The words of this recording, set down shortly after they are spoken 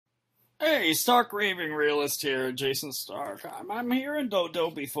Hey, Stark Raving Realist here, Jason Stark. I'm here in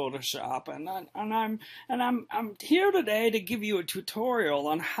Adobe Photoshop, and I'm here today to give you a tutorial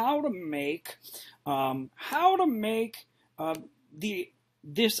on how to make uh, the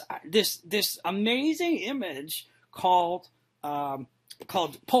this amazing image called um,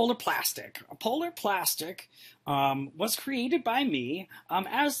 Polar Plastic. Polar Plastic was created by me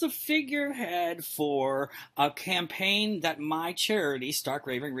as the figurehead for a campaign that my charity, Stark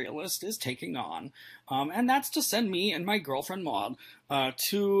Raving Realist, is taking on, and that's to send me and my girlfriend Maud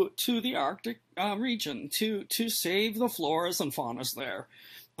to the Arctic region to save the floras and faunas there.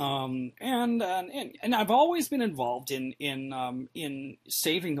 And I've always been involved in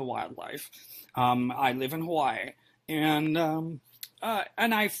saving the wildlife. I live in Hawaii, and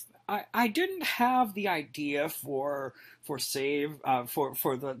I didn't have the idea for save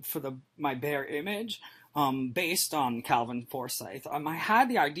for the my bear image based on Calvin Forsyth. I had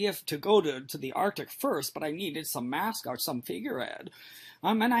the idea to go to the Arctic first, but I needed some mascot, some figurehead.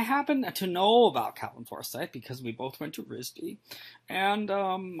 And I happened to know about Calvin Forsyth because we both went to RISD, and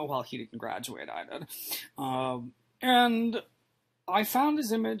well, he didn't graduate, I did, and I found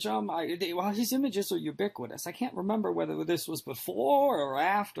his image. Well, his images are ubiquitous. I can't remember whether this was before or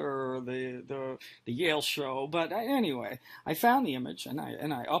after the Yale show, but anyway, I found the image and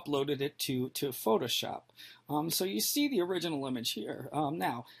I uploaded it to Photoshop. So you see the original image here.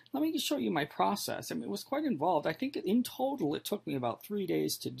 Now, let me show you my process. I mean, it was quite involved. I think in total it took me about 3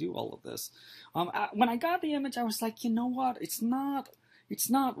 days to do all of this. When I got the image, I was like, you know what? It's not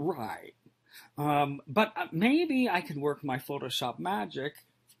right. But maybe I can work my Photoshop magic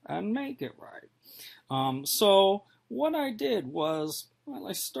and make it right. So what I did was, well,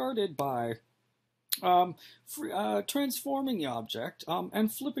 I started by transforming the object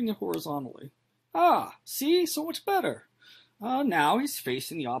and flipping it horizontally. Ah, see, so much better. Now he's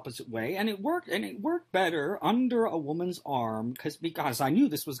facing the opposite way, and it worked. And it worked better under a woman's arm because I knew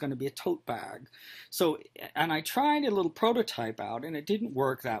this was going to be a tote bag. So, and I tried a little prototype out, and it didn't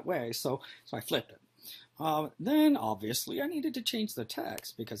work that way. So I flipped it. Then obviously I needed to change the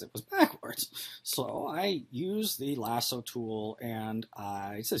text because it was backwards. So I used the lasso tool, and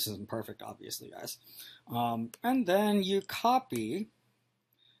this isn't perfect, obviously, guys. And then you copy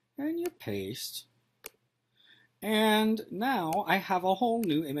and you paste. And now I have a whole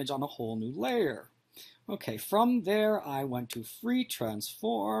new image on a whole new layer. Okay, from there I went to free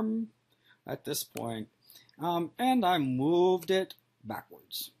transform at this point, and I moved it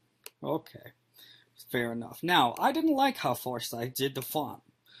backwards. Okay, fair enough. Now, I didn't like how Forsyth did the font.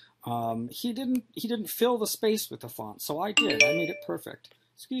 He didn't fill the space with the font, so I did. I made it perfect.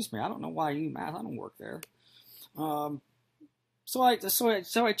 Excuse me, I don't know why you math. I don't work there. So I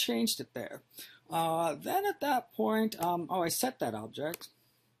changed it there. Then at that point, I set that object,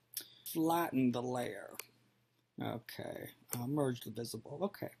 flatten the layer. Okay, merge the visible.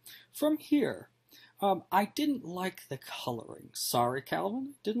 Okay, from here, I didn't like the coloring. Sorry,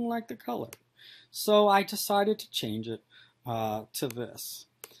 Calvin, didn't like the color. So I decided to change it to this.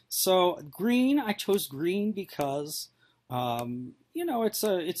 So green, I chose green because you know, it's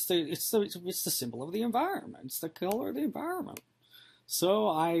the symbol of the environment. It's the color of the environment.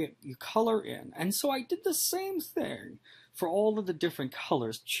 So you color in. And so I did the same thing for all of the different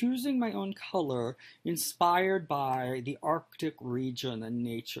colors, choosing my own color inspired by the Arctic region and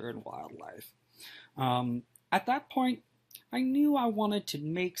nature and wildlife. At that point, I knew I wanted to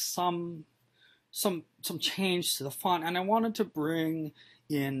make some change to the font, and I wanted to bring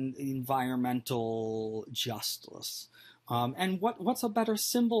in environmental justice. And what's a better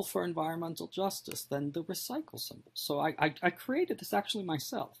symbol for environmental justice than the recycle symbol? So I created this actually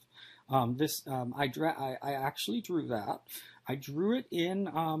myself. I actually drew that. I drew it in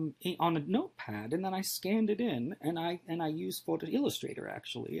on a notepad, and then I scanned it in, and I used Photo Illustrator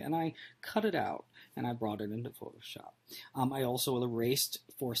actually, and I cut it out, and I brought it into Photoshop. I also erased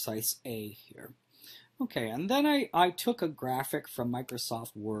Forsyth's A here. Okay, and then I took a graphic from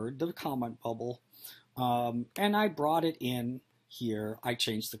Microsoft Word, the comment bubble, and I brought it in here. I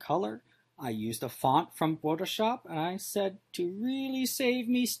changed the color. I used a font from Photoshop, and I said, to really save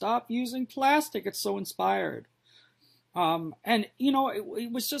me, stop using plastic. It's so inspired. And, you know,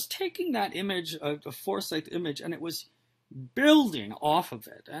 it was just taking that image, a Forsyth image, and it was building off of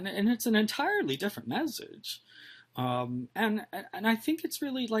it. And it's an entirely different message. And I think it's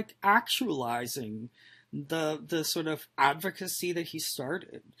really like actualizing the sort of advocacy that he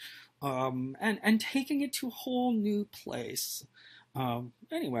started. And taking it to a whole new place.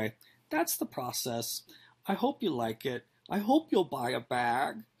 Anyway, that's the process. I hope you like it. I hope you'll buy a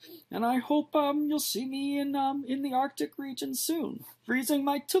bag, and I hope you'll see me in the Arctic region soon, freezing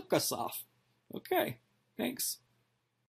my tukas off. Okay, thanks.